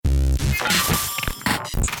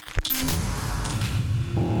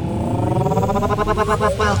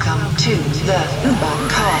Welcome to the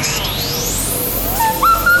Ubercast.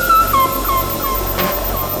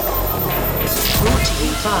 Brought to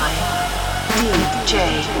you by DJ.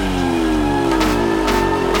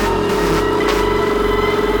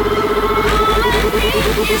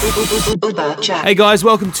 Uberjakd. Hey guys,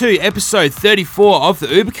 welcome to episode 34 of the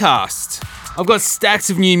Ubercast. I've got stacks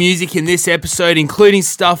of new music in this episode, including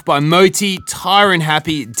stuff by Moti, Tyron,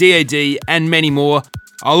 Hapi, D.O.D, and many more.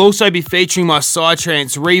 I'll also be featuring my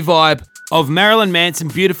psytrance ReVibe of Marilyn Manson,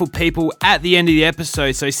 Beautiful People, at the end of the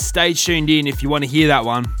episode, so stay tuned in if you want to hear that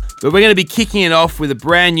one. But we're going to be kicking it off with a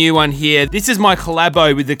brand new one here. This is my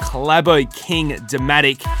collabo with the collabo king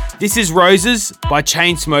Dimatik. This is Roses by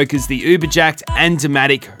Chainsmokers, the Uberjakd and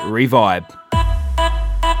Dimatik ReVibe.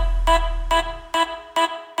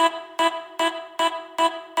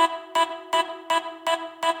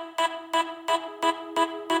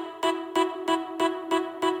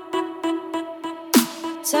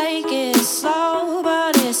 Take it slow,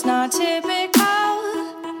 but it's not typical.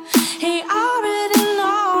 He already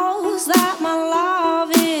knows that my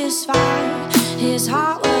love is fine. His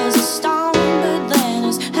heart was a stone, but then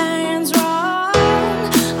his hands run.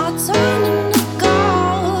 I turned him to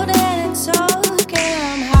gold and it took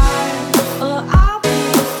him high. Well, I'll be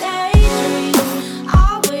your daydream,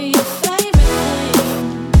 I'll be your favorite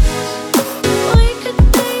thing. We could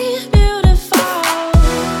be beautiful,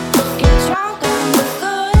 get drunk on the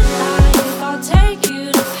good life.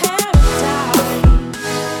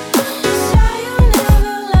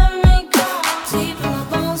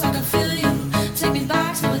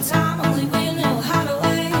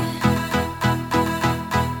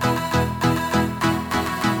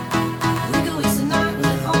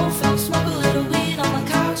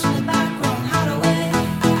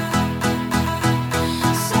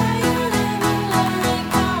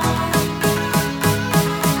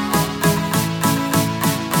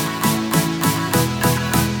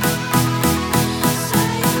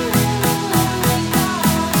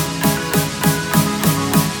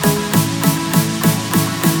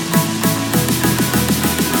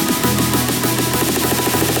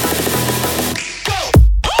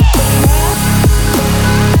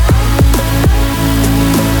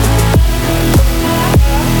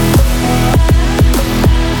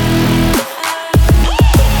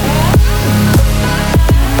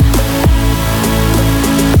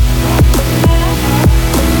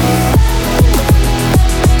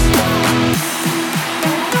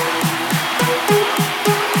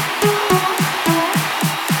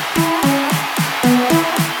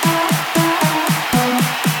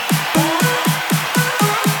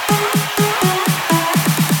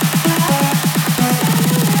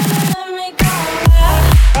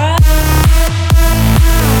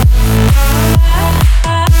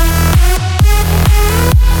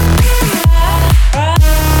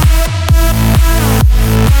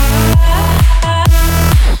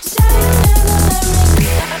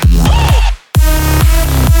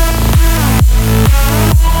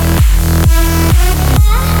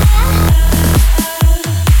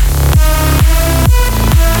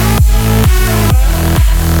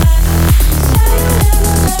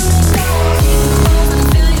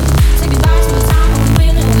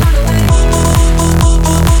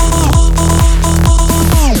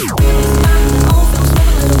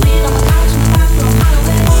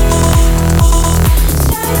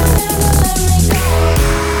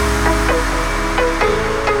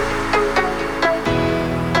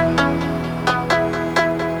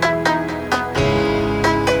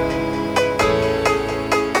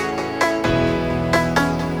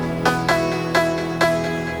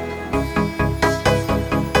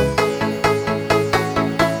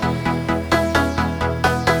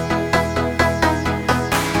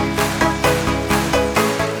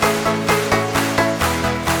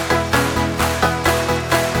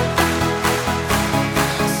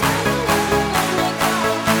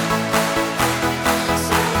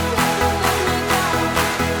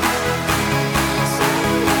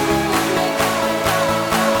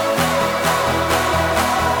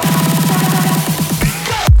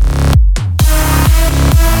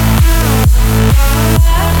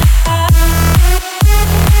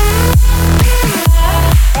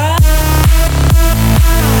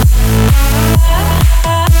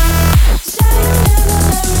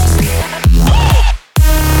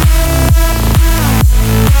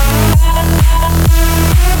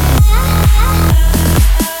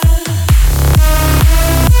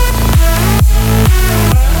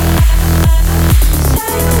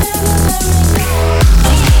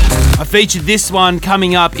 featured this one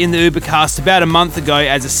coming up in the Ubercast about a month ago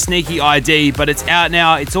as a sneaky ID, but it's out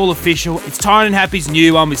now, it's all official. It's Tyron and Hapi's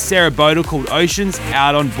new one with Sarah Bodle called Oceans,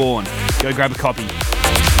 out on Born. Go grab a copy.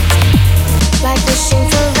 Like wishing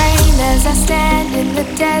for rain as I stand in the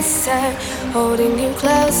desert, holding you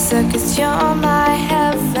closer cause you're my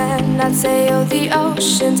heaven. I'd sail the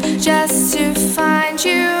oceans just to find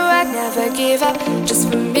you. I'd never give up just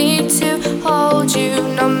for me to hold you.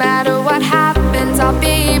 No matter what happens, I'll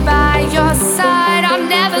be by your side. I'll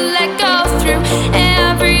never let go through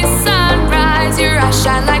every sunrise. Your eyes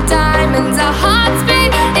shine like diamonds, our hearts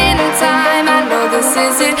beat in time. I know this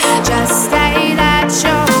is it, just say that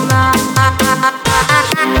you're mine.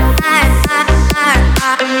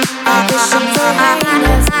 I'm wishing for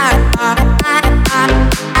happiness.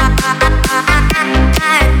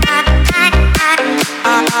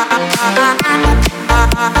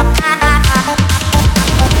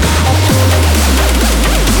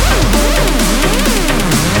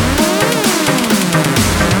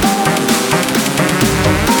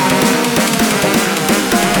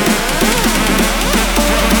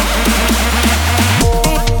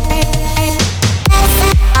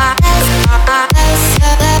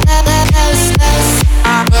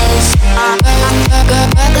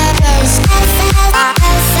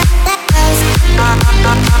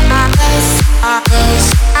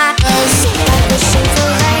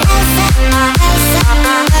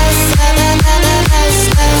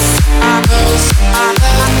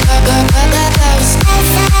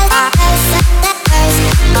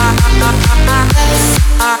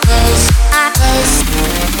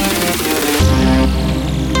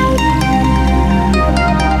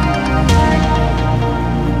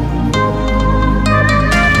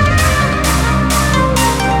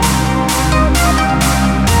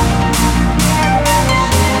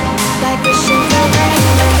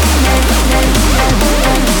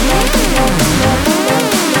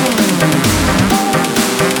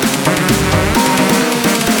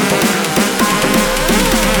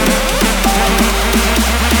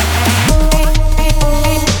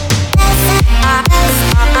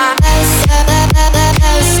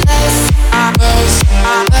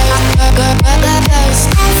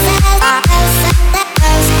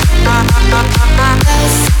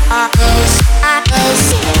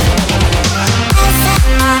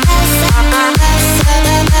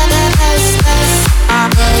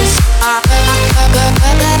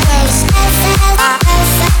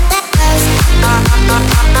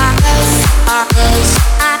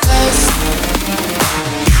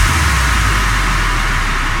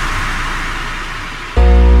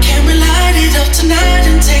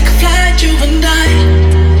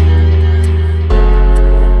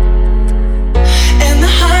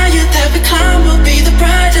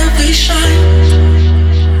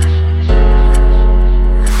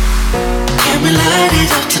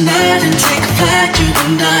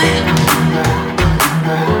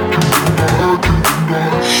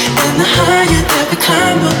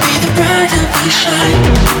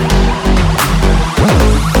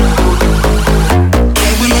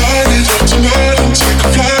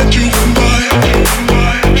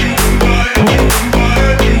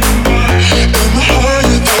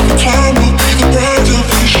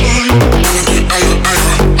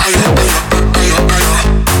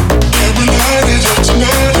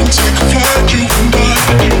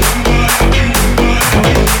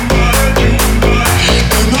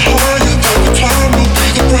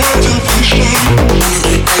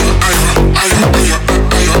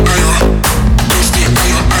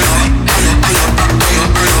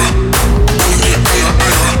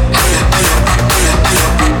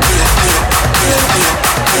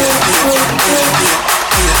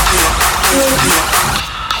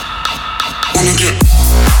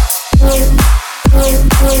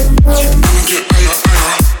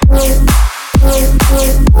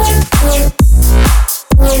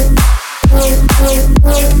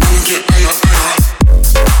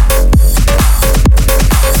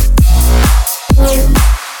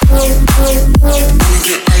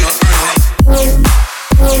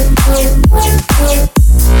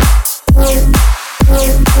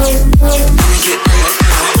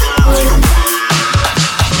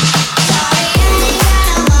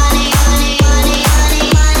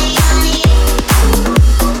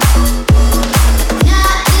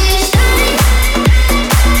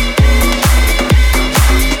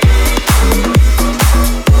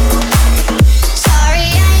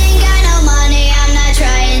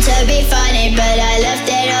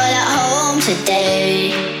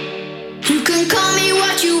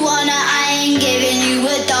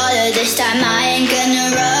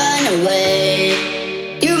 gonna run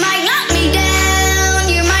away. You might knock me down,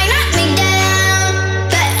 you might knock me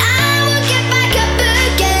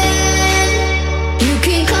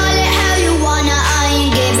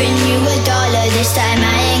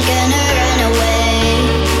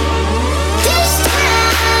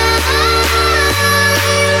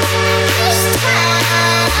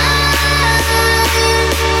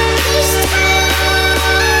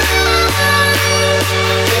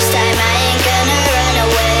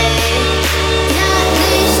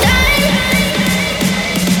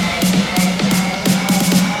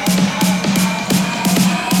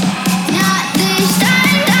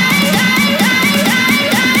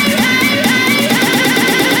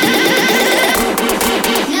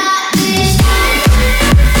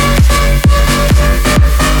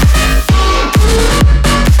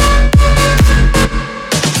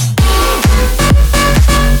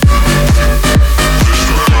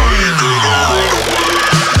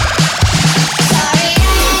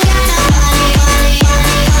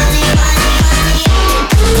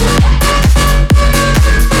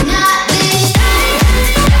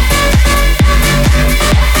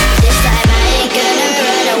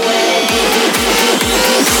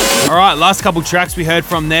Alright, last couple tracks we heard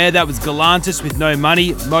from there. That was Galantis with No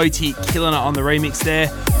Money, Moti killing it on the remix there.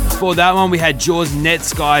 Before that one we had Jauz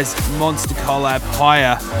Netsky's Monster collab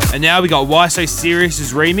Higher. And now we got Why So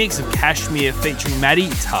Serious's remix of Kashmir featuring Madi,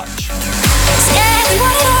 Touch.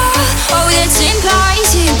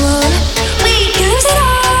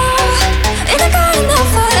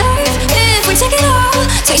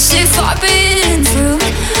 Taste it forbidden fruit.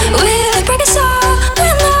 Will it break us all?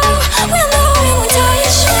 We'll know when we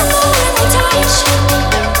touch. We'll know when we touch.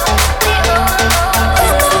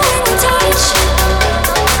 We'll know when we touch. We'll know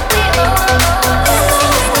when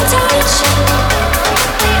we touch.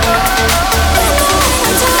 We'll know when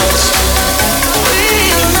we touch. We'll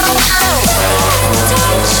know how we touch. We'll know when we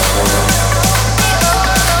touch.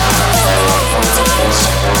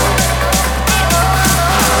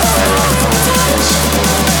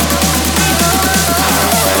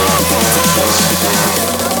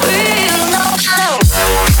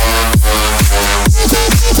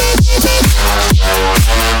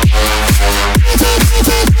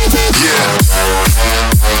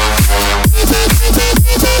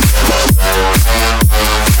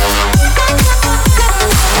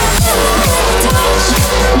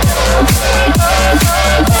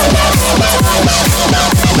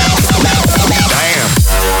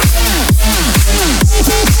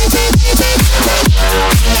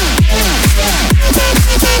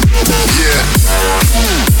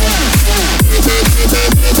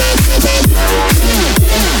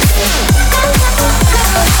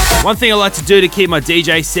 One thing I like to do to keep my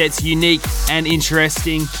DJ sets unique and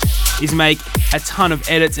interesting is make a ton of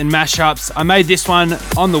edits and mashups. I made this one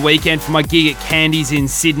on the weekend for my gig at Candy's in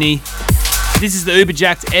Sydney. This is the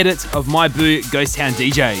Uberjakd edit of My Boo Ghost Town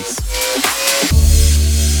DJs.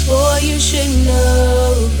 Boy, you should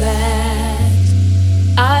know that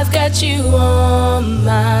I've got you on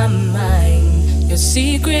my mind, your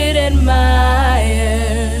secret admirer.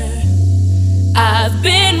 I've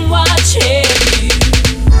been watching you.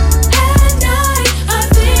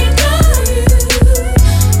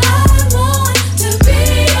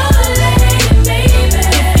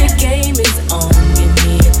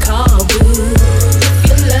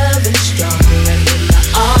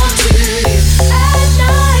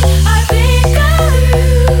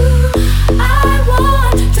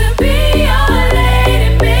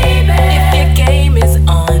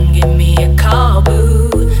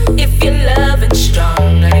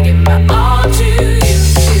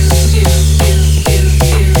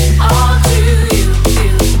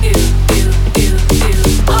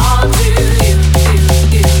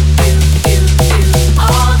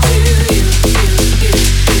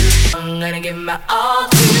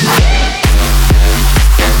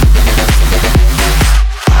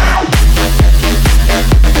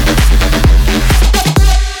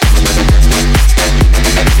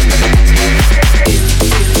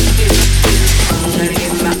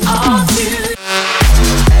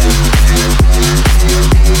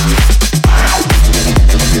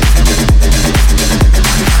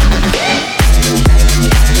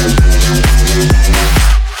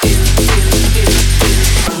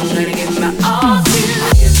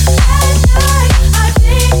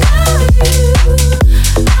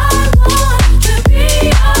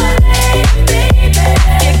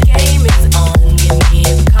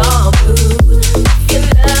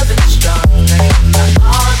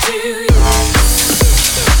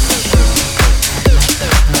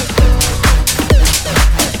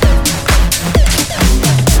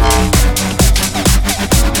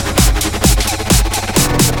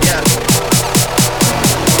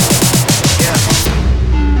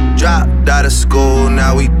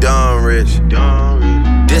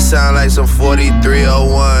 sound like some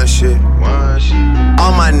 4301 shit.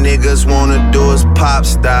 All my niggas wanna do is pop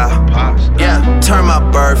style. Yeah, turn my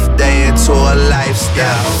birthday into a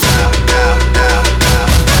lifestyle.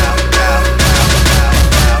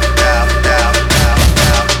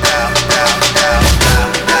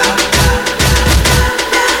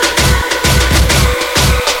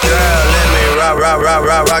 Girl, let me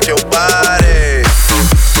rock your body.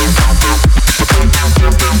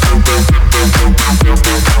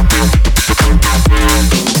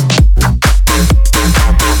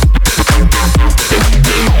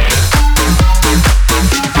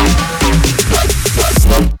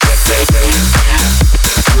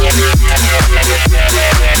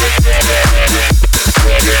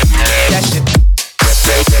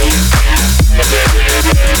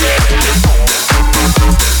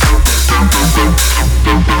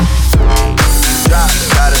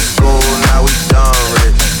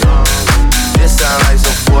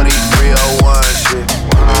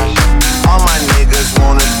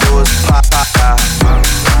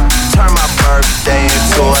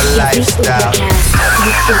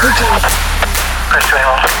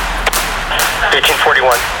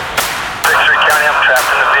 1841. Victory County, I'm trapped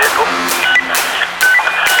in the vehicle.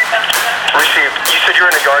 Received. You said you were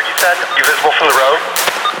in the yard, you said? You visible from the road?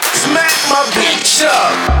 Smack my bitch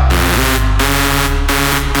up.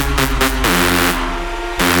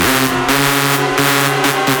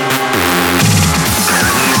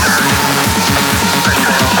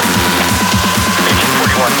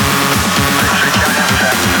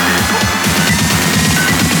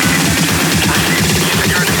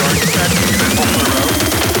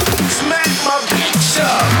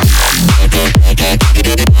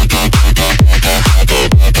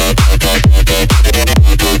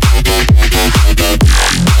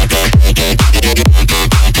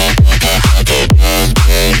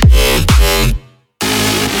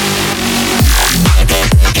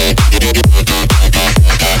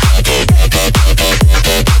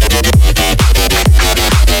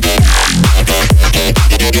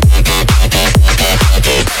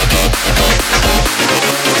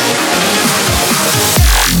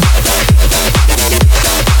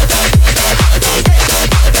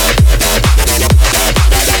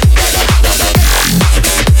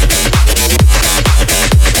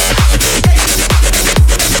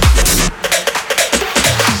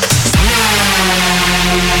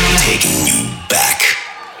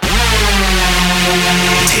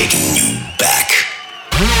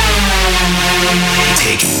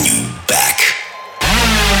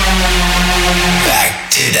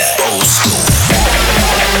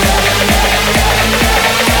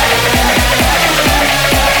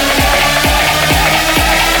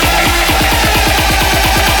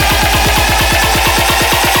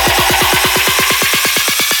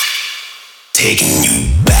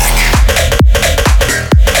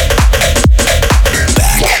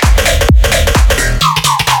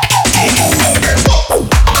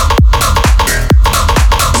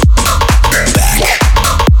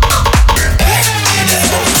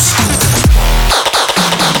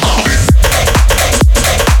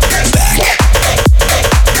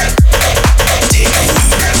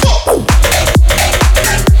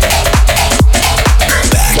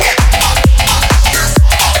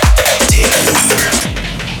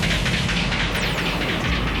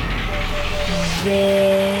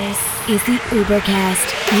 Is the Ubercast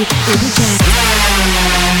with Uberjakd.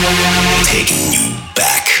 Taking you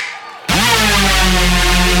back.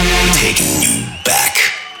 Taking you back.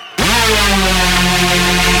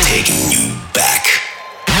 Taking you back.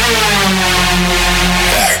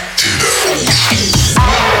 Back to the ocean.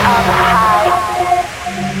 Up high,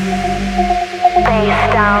 face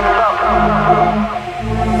down low.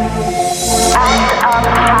 Ass up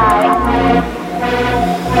high,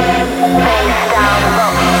 face down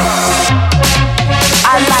low.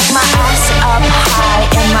 I like my ass up high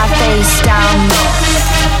and my face down low.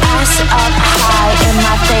 Ass up high and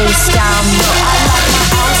my face down low. I like my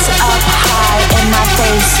ass up high and my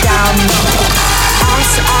face down low.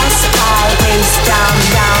 Ass high, face down,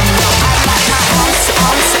 down low. I like my ass.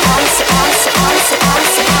 I like my ass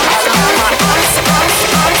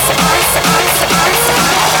up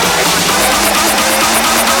high and my face down.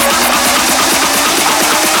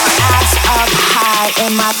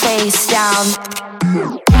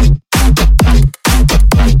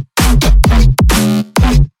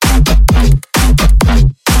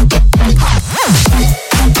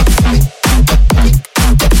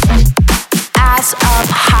 Ass up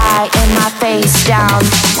high and my face down.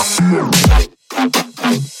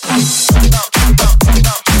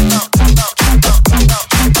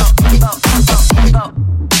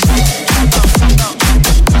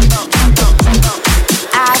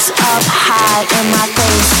 Ass up high and my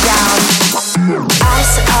face down.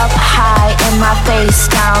 Ass up high and my face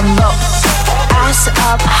down low. Ass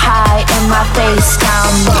up high and my face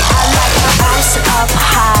down low. I like my ass up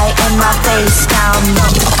high and my face down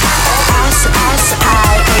low. Ass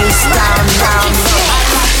high, face down, down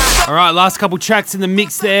low. Alright, last couple tracks in the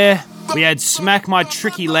mix there. We had Smack My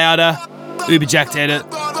Tricky Louder, Uberjakd edit.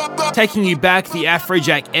 Taking You Back, the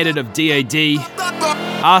Afrojack edit of D.O.D.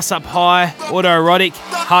 Ass Up High, Autoerotique,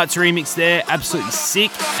 Hearts remix there, absolutely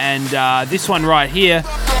sick. And this one right here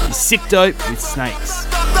is Sikdope with Snakes.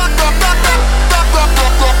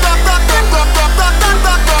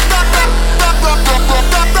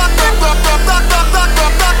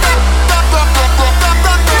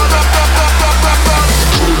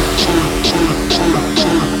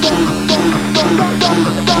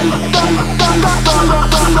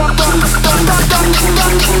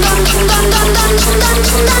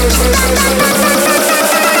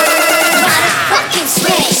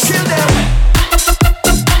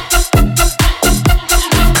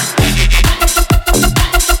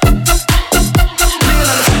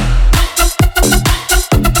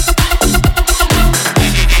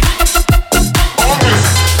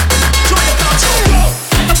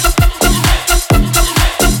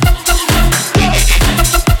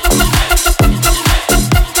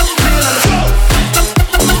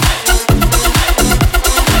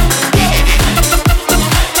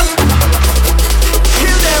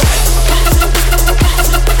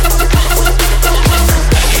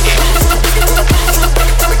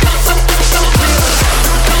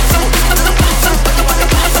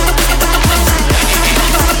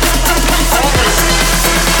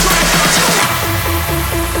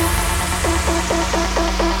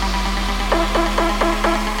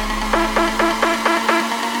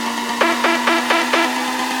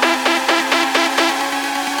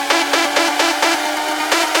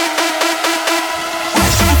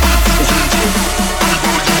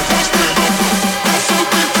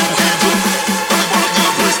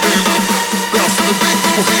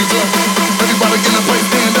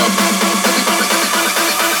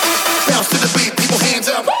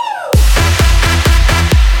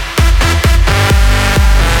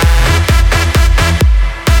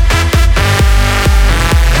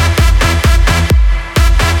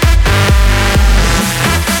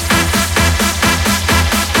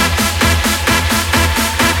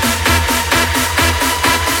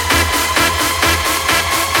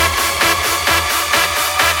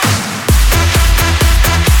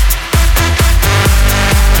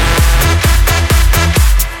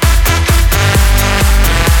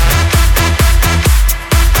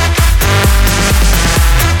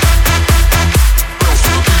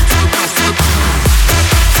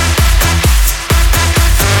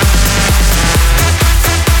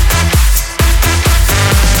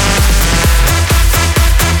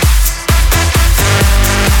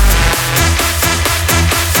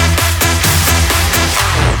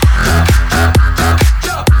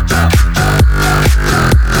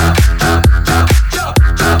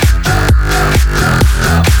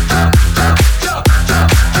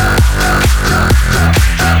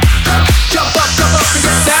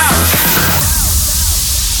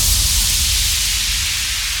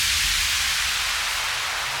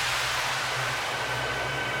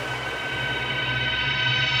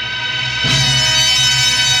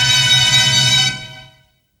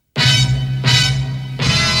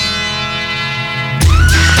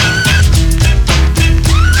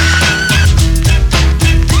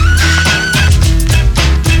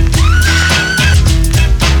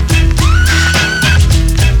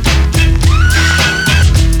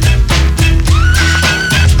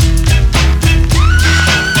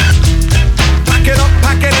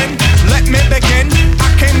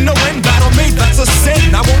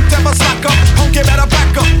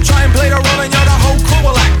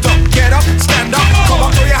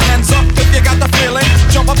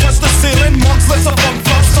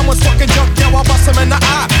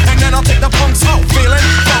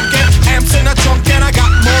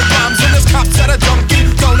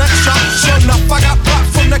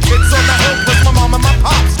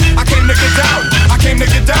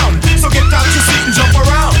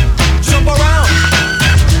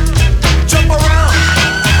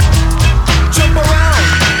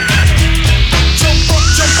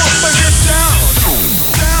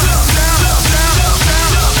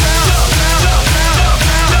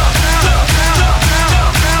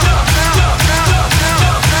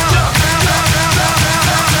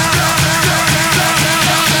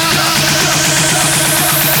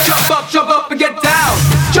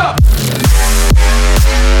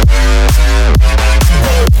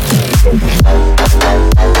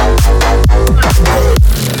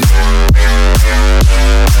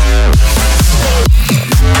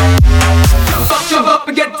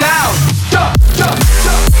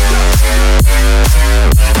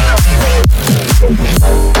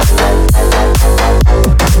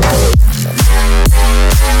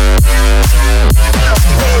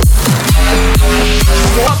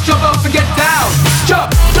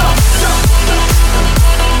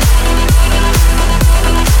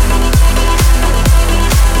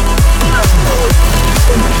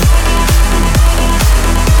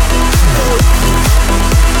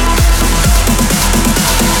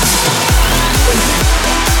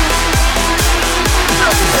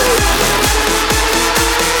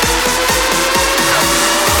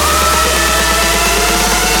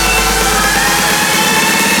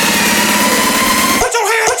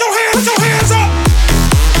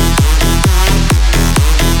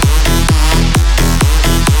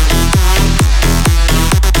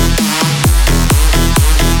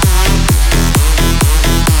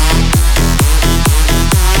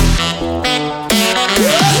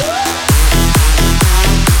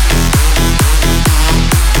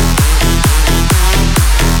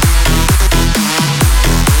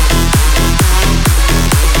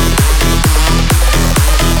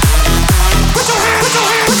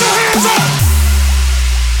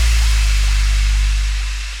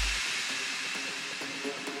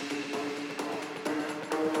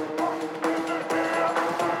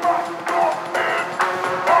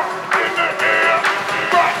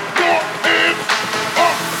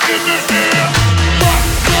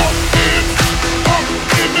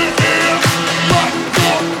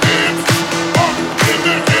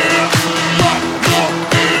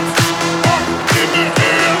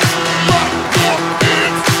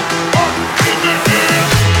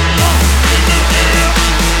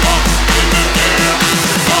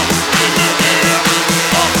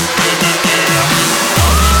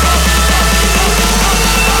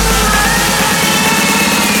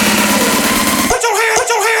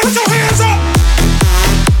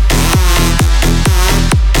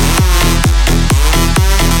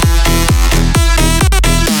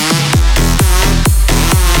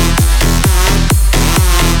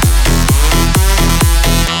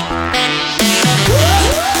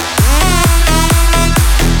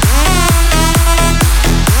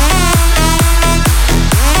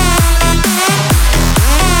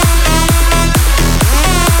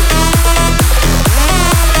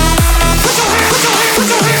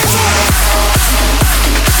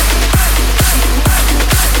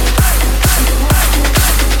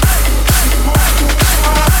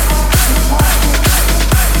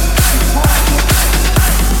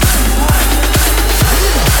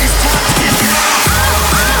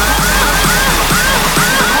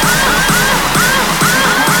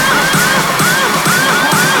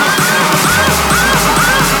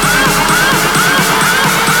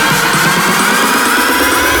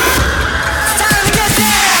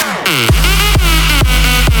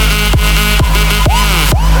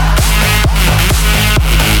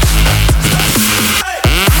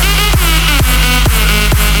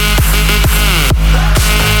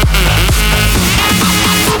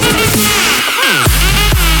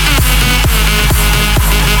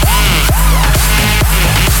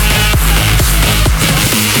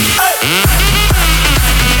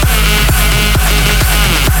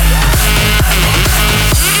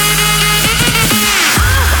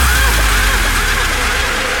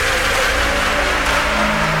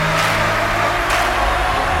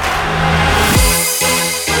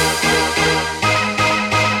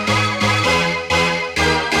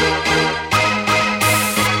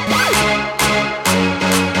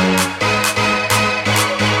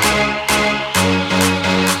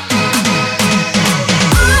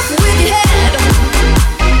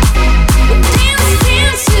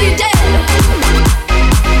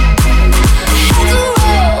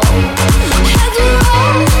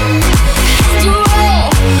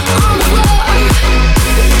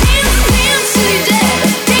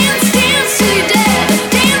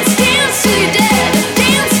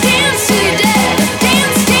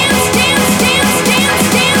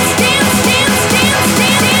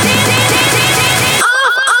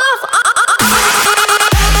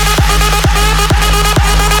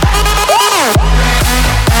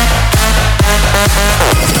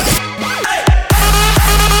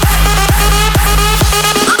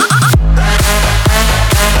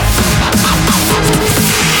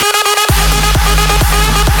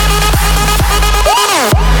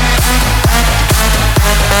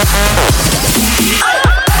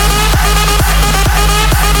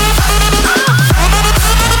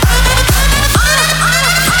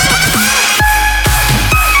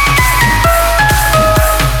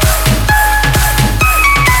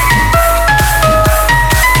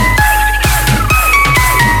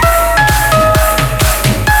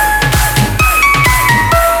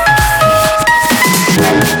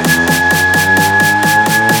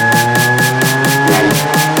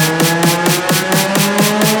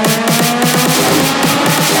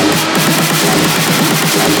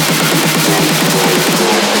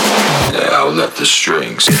 Down at the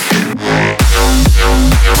strings.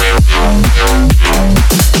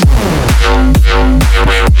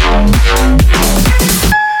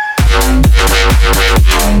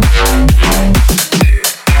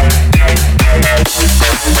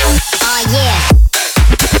 Oh yeah.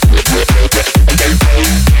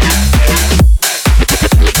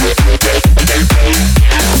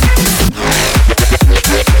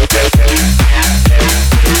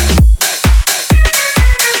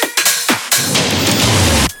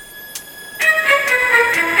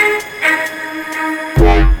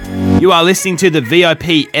 You are listening to the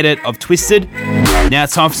VIP edit of Twisted. Now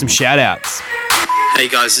it's time for some shout-outs. Hey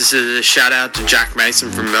guys, this is a shout out to Jack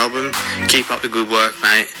Mason from Melbourne. Keep up the good work,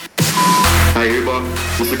 mate. Hey Uber,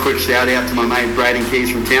 just a quick shout out to my mate Braden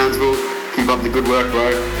Keys from Townsville. Keep up the good work, bro.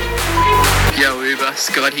 Yo Uber,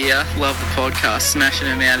 Scott here. Love the podcast, smashing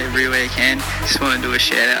them out every weekend. Just want to do a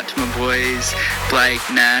shout out to my boys, Blake,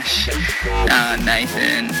 Nash,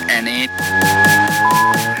 Nathan and Ed.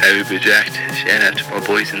 Hey Uberjakd, shout out to my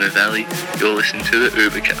boys in the valley. You're listening to the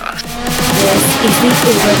Ubercast. This is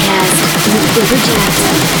the Ubercast with Uberjakd.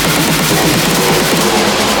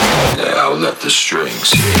 Down at the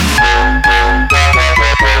strings.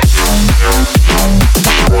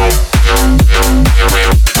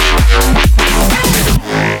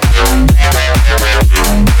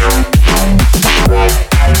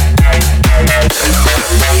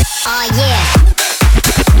 Oh yeah.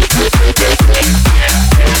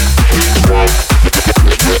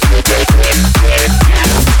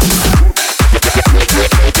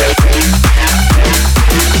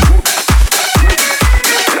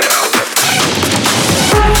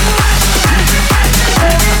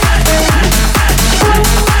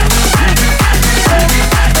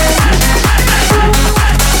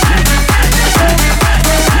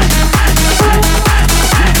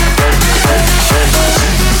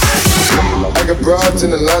 Broads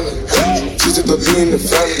in Atlanta, choosing to be in the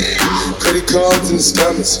family. Credit cards in the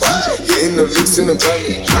scammers, hitting the licks in the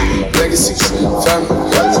family. Legacies, family,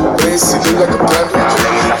 Macy look like a panda.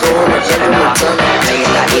 Going like a Montana.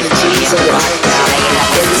 When the cheese on the high.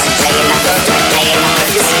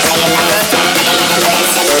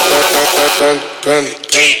 Panda.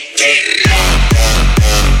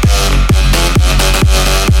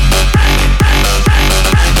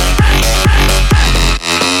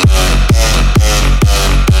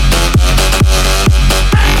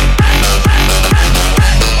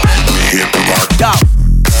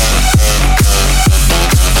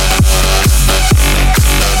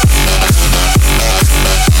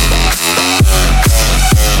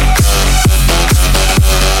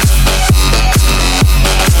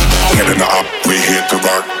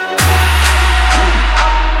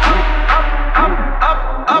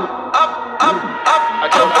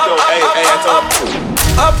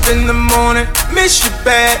 In the morning, miss you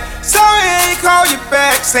bad. Sorry I ain't call you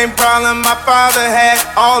back. Same problem my father had.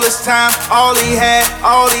 All his time, all he had,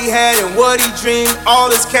 and what he dreamed,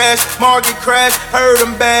 all his cash. Market crash, hurt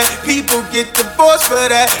him bad. People get divorced for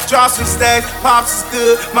that. Drop some stacks, pops is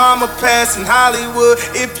good. Mama passed in Hollywood.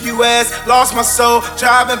 If you ask, lost my soul,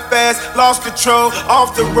 driving fast, lost control,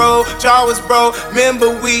 off the road. Jaw was broke.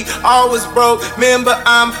 Remember we always broke. Remember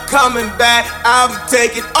I'm coming back. I'm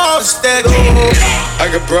taking all the stacks. I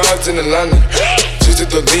got broads in Atlanta, choosing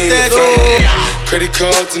to be in the family. Credit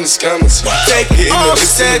cards in the scammers, hitting the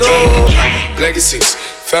licks in the family. Legacies,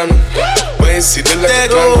 family, wait and see, look like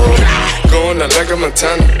a panda. Going out like a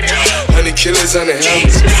Montana, 100 killers on the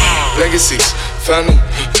helmets. Legacies, family,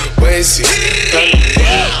 wait and see, family.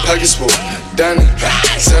 Pockets full, Danny,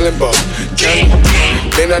 selling ball, candy.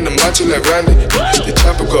 Been on the macho like Randy, the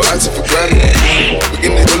chopper go out for granted. We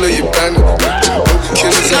in the middle of your bandit, open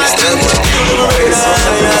killers understand it.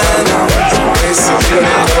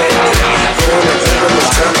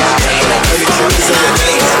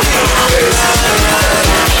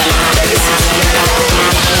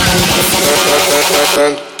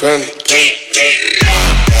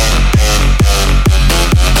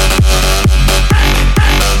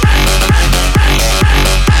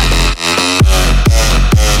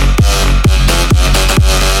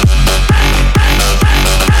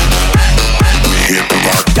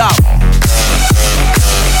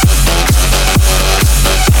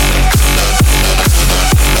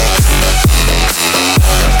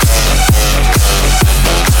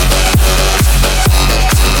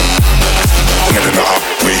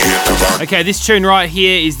 Okay, this tune right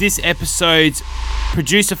here is this episode's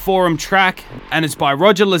producer forum track, and it's by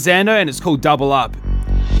Roger Lozano, and it's called Double Up.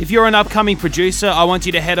 If you're an upcoming producer, I want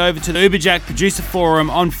you to head over to the Uberjakd Producer Forum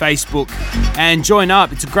on Facebook and join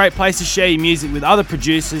up. It's a great place to share your music with other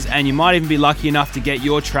producers, and you might even be lucky enough to get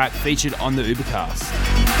your track featured on the Ubercast.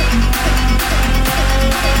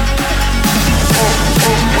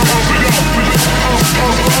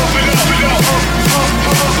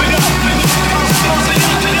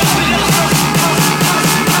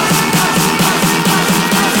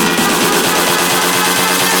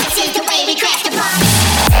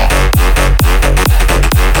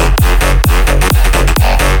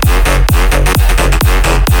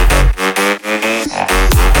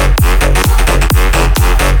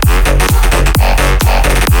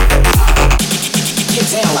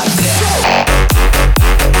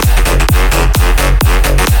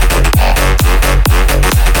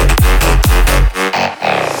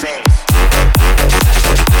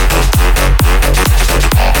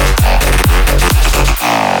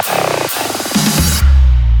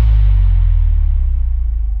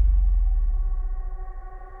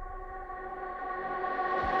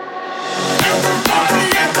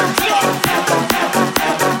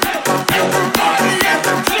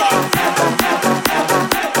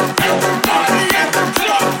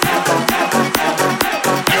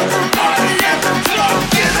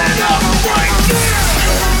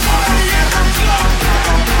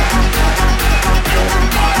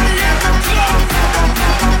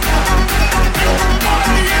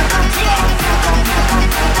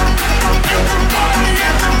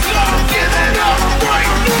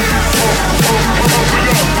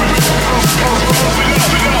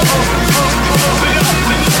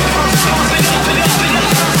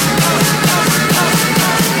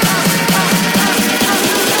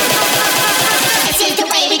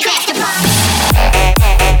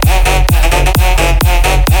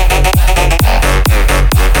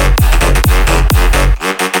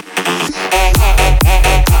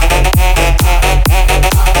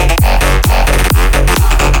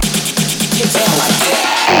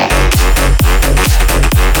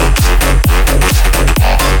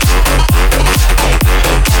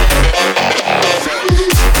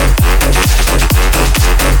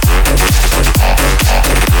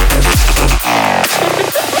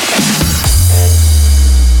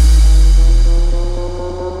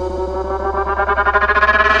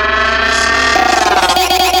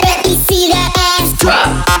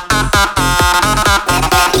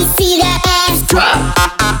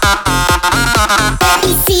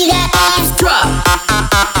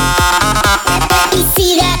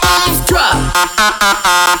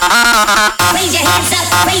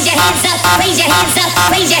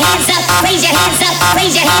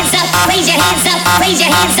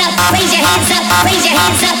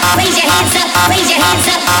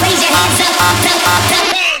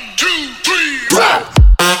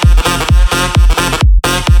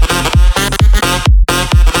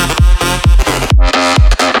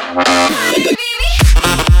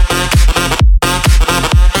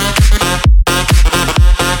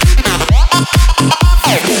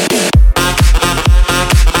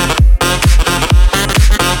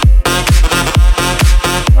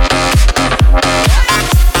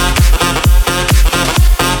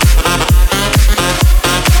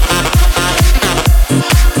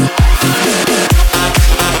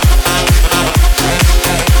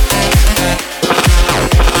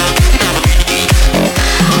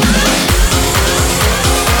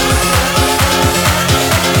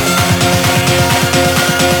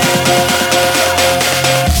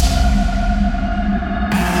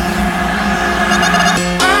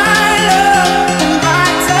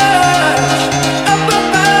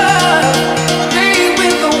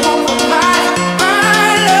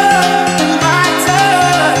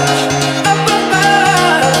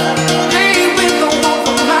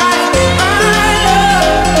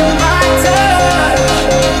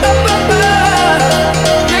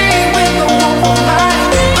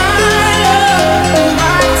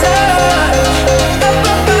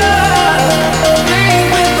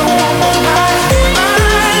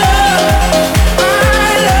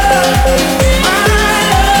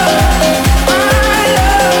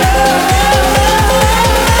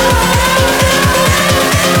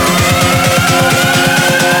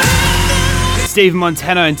 Steve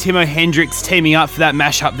Montano and Timo Hendrix teaming up for that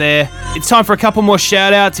mashup there. It's time for a couple more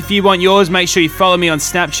shout outs. If you want yours, make sure you follow me on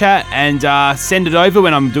Snapchat and send it over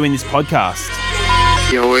when I'm doing this podcast.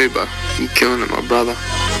 Yo Uber, you killing it, my brother.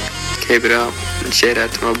 Keep it up. And shout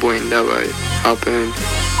out to my boy in D.O.D, JumpMn.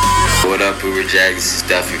 What up, Uberjakd? This is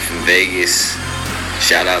Duffy from Vegas.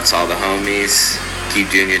 Shout out to all the homies. Keep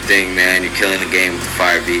doing your thing, man. You're killing the game with the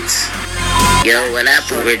fire beats. Yo, what up,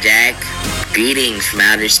 Uberjakd? Greetings from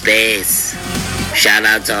outer space. Shout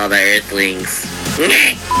out to all the Earthlings.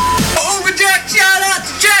 Uberjakd, shout out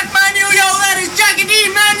to Jack Manuel, yo, that is Jackie D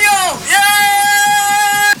Manuel, yeah!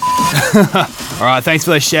 Alright, thanks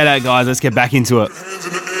for those shout out, guys. Let's get back into it.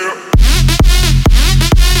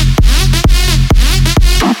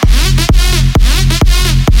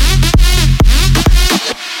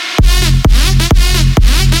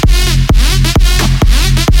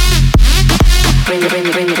 Bring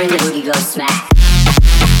the booty, go smack.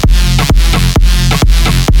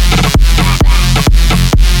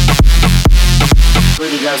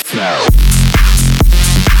 Booty go smack.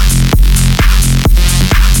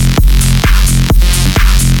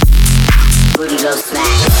 Booty go smack.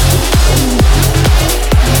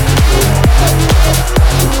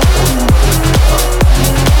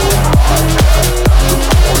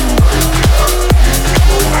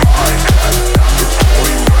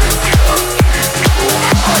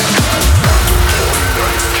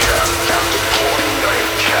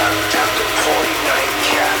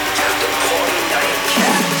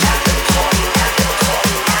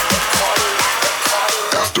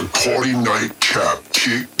 Party night cap,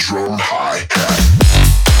 kick, drum, hi-hat.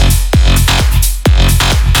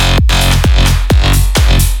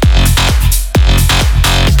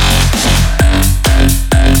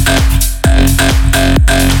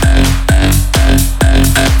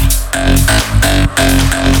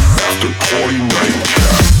 After party night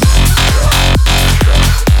cap.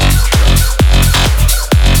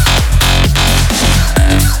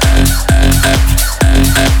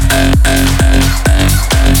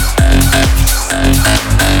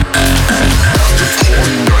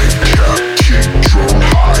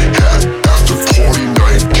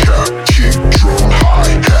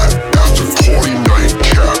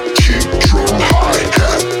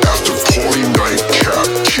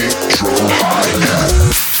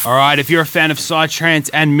 Alright, if you're a fan of psytrance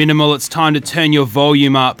and minimal, it's time to turn your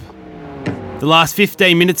volume up. The last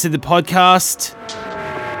 15 minutes of the podcast,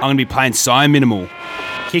 I'm going to be playing Psy Minimal.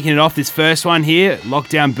 Kicking it off, this first one here,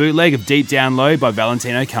 lockdown bootleg of Deep Down Low by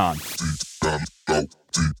Valentino Khan.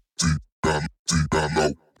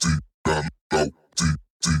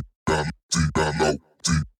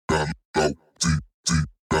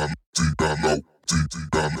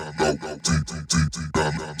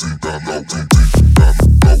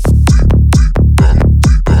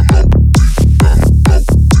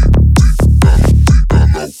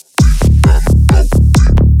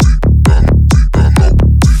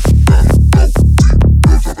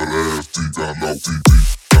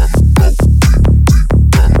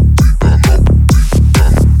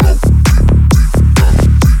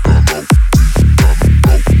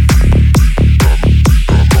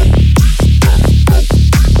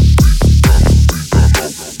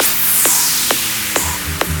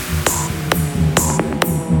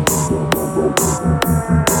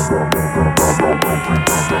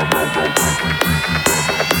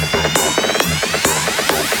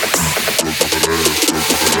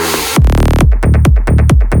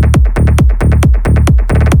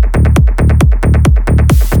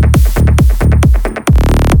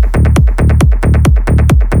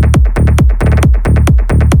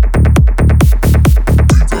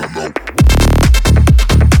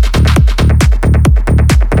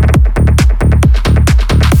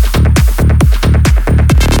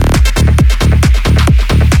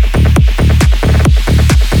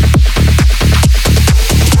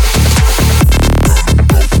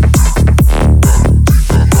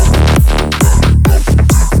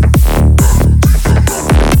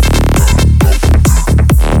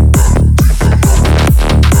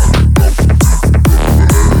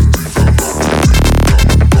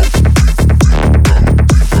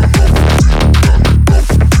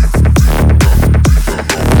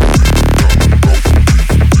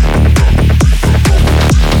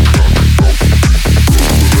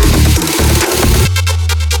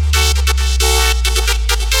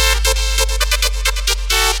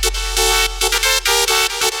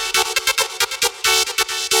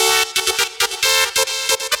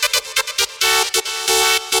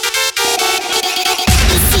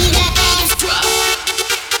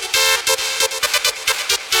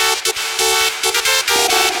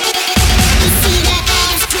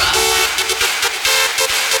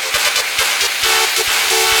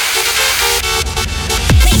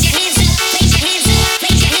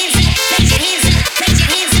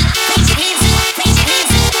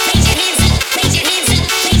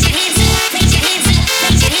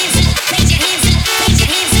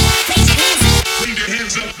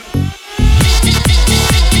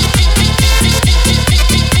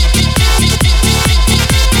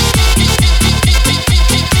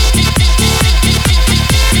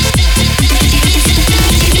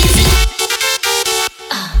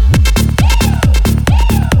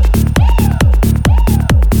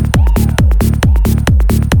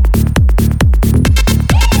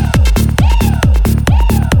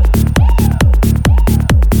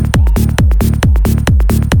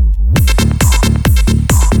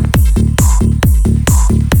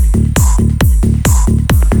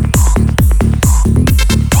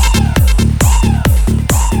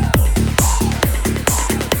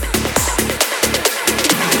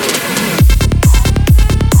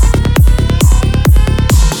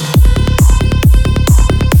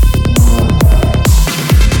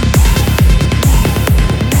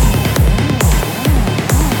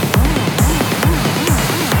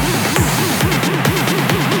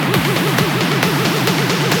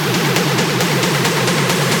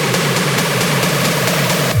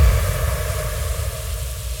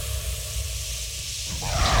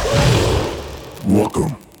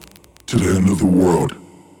 Welcome to the end of the world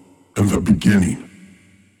and the beginning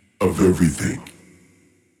of everything.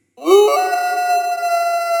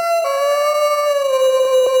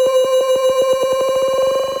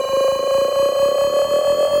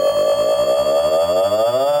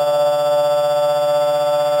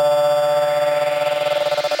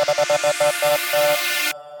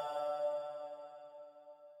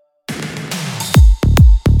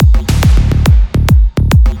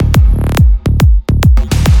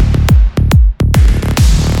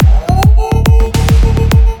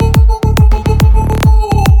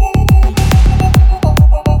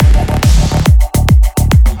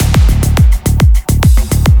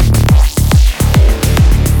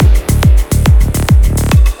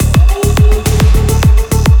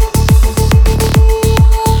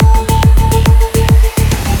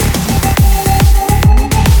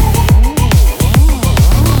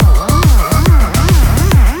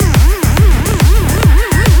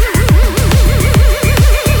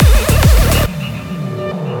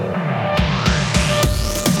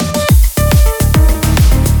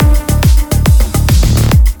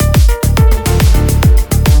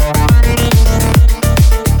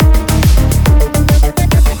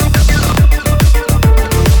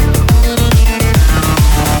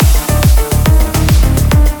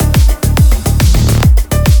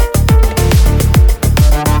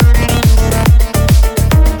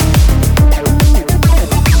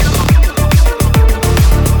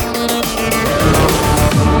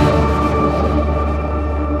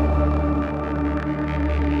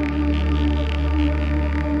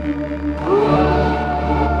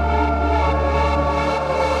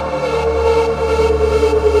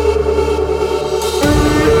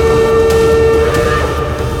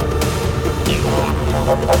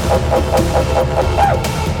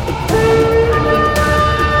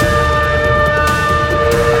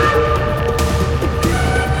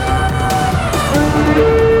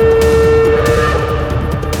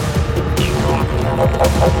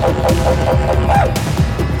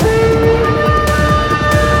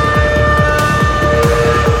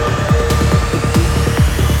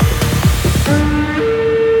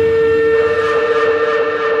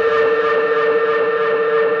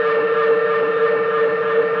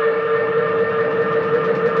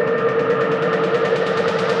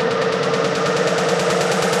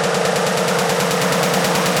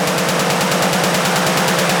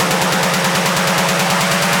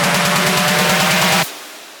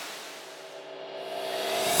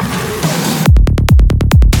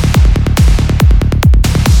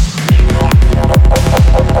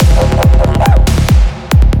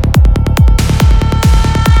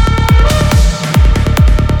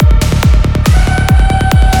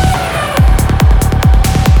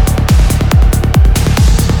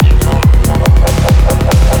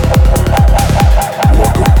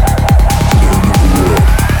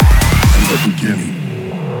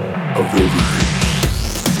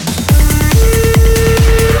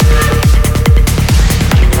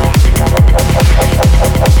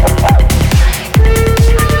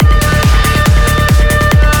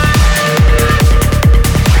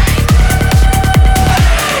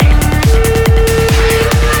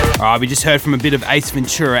 We just heard from a bit of Ace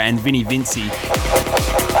Ventura and Vinnie Vinci.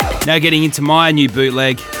 Now getting into my new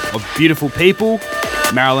bootleg of Beautiful People,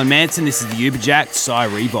 Marilyn Manson. This is the Uberjakd, Psy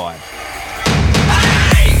ReVibe.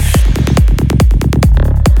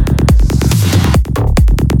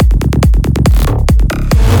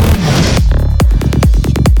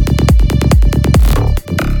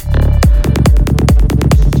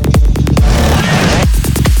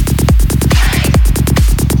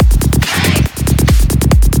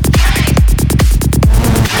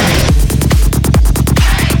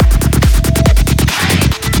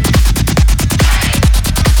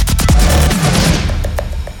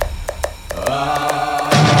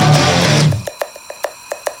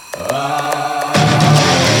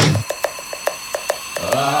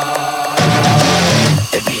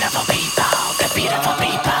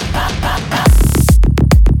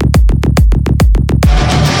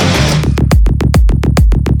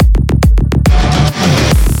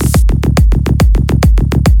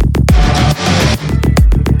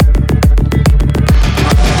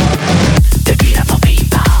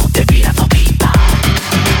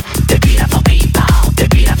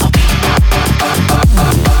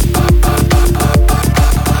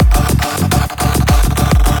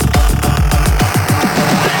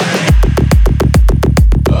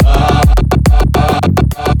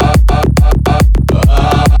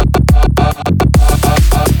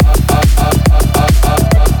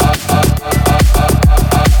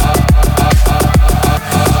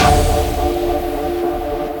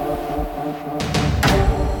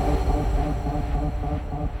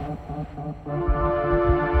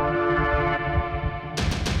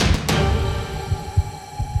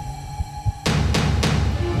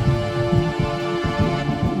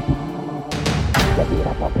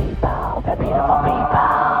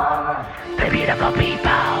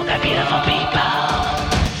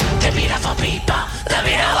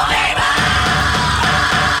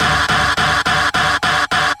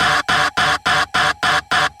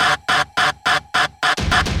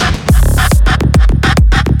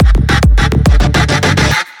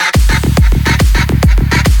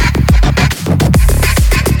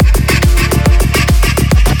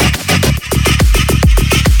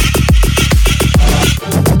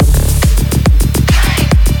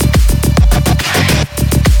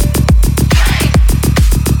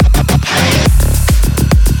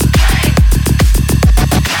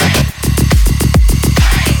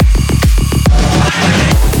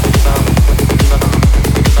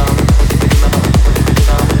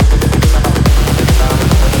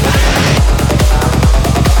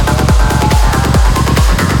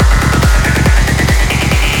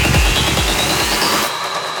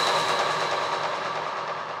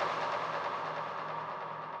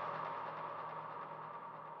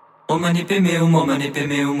 Momani pe meu, momani pe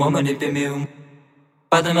meu, momani pe meu.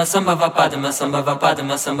 Padma samba va, padma samba va,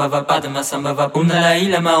 padma samba va, padma samba va. Dalai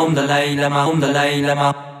Lama, Dalai Lama, Dalai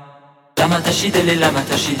Lama. Lama tashidele, lama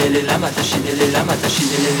tashidele, lama tashidele, lama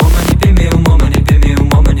tashidele. Momani pe meu, momani pe meu,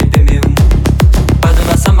 momani pe meu.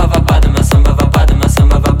 Padma samba va, padma samba va, padma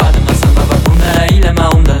samba va, padma samba va. Dalai Lama,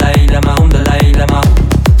 Dalai Lama, Dalai Lama.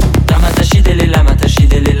 Lama tashidele, lama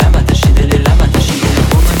tashidele, lama tashidele, lama tashidele.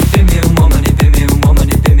 Momani pe meu, momani pe meu,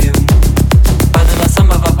 momani pe meu. Padma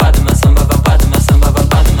samba va, padma samba va, padma samba va,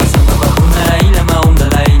 padma samba va. Dalai Lama,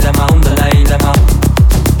 Dalai Lama, Dalai Lama.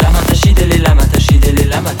 Lama tashidele, lama tashidele,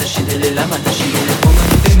 lama tashidele, lama tashidele.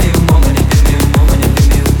 Momani pe meu, momani pe meu, momani pe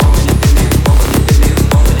meu, momani pe meu, momani pe meu,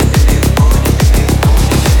 momani pe meu, momani pe meu,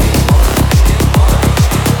 momani pe meu.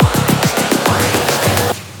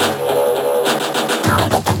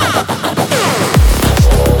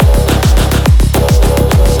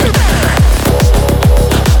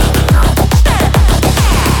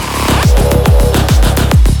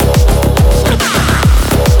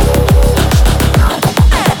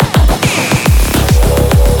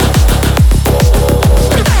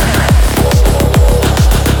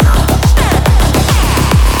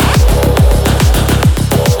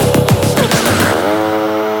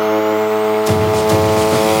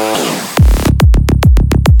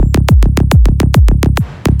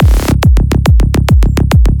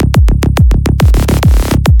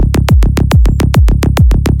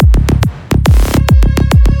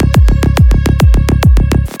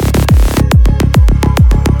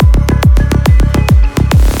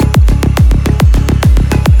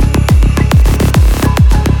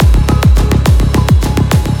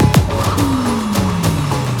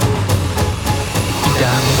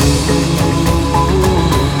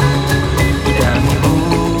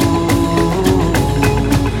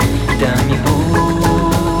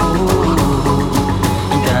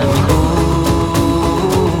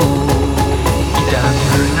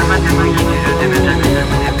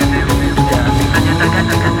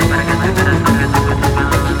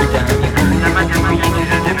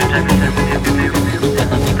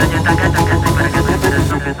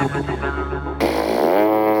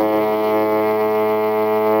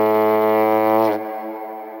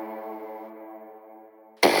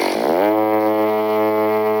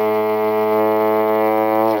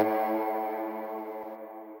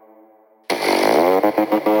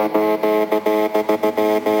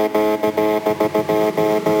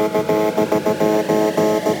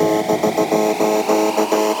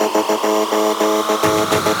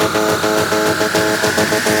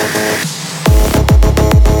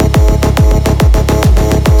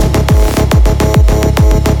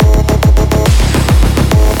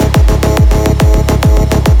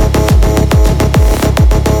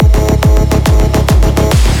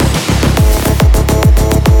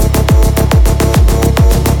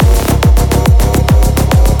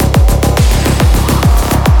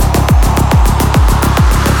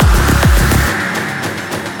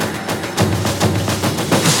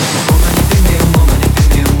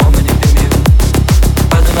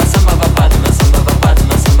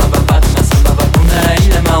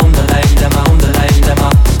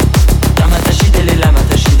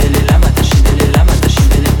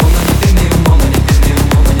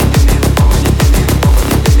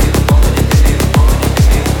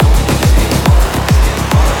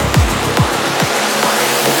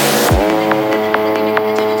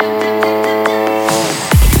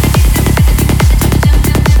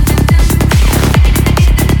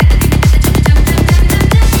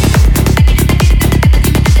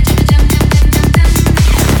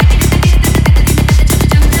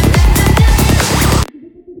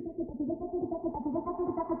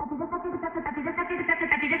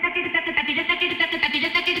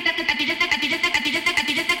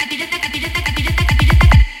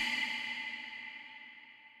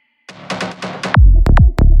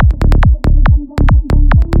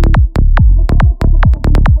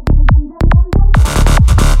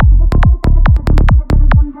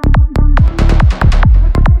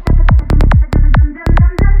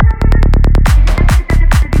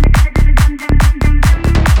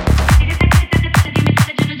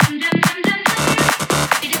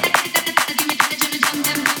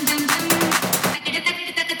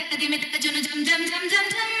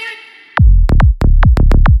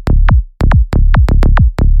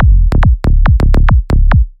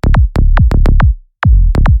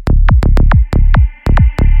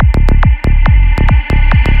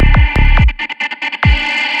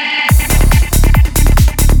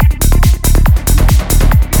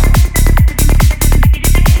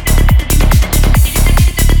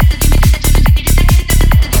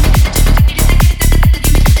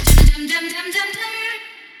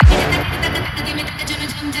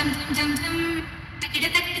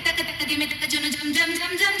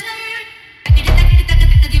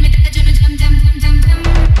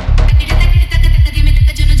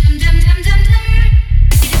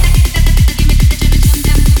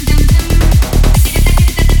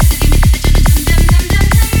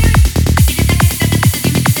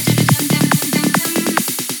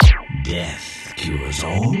 is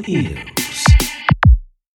all ears.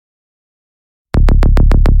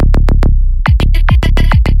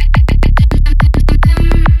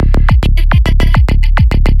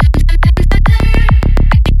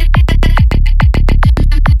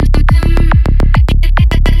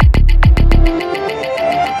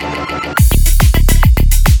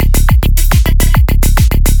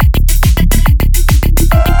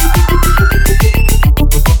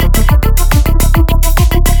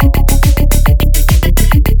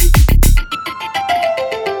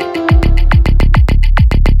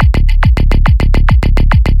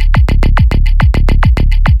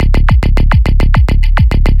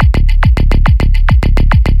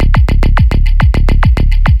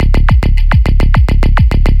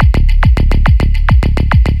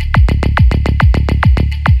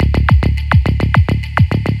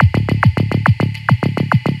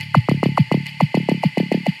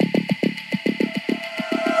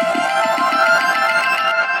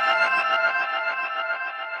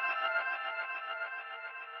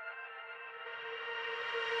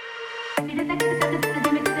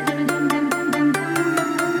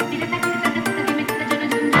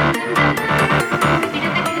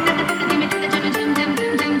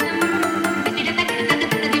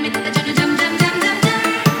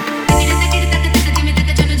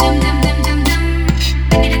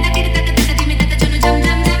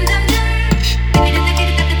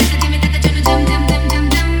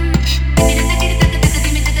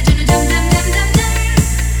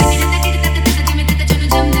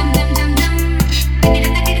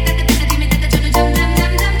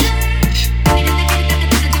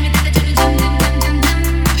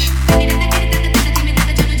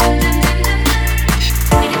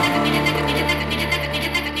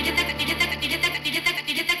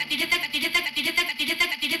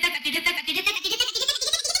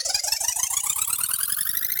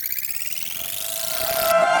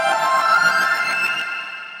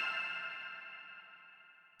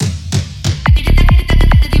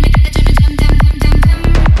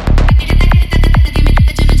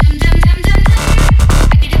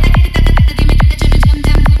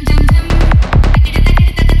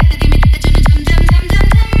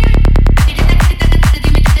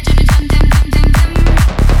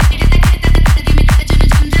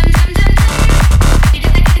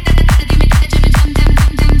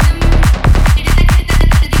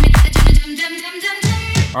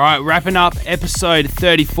 Alright, wrapping up episode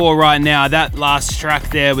 34 right now. That last track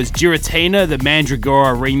there was Giratina, the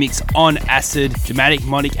Mandragora remix on Acid. Dimatik,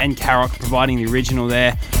 Moti and Karok providing the original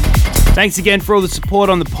there. Thanks again for all the support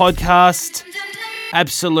on the podcast.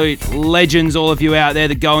 Absolute legends, all of you out there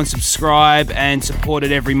that go and subscribe and support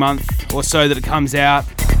it every month or so that it comes out.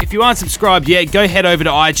 If you aren't subscribed yet, go head over to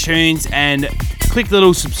iTunes and click the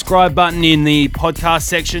little subscribe button in the podcast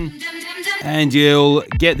section, and you'll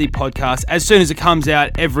get the podcast as soon as it comes out,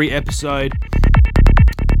 every episode.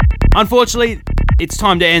 Unfortunately, it's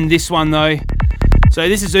time to end this one though. So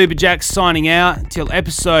this is Uberjakd signing out till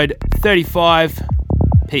episode 35.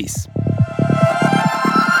 Peace.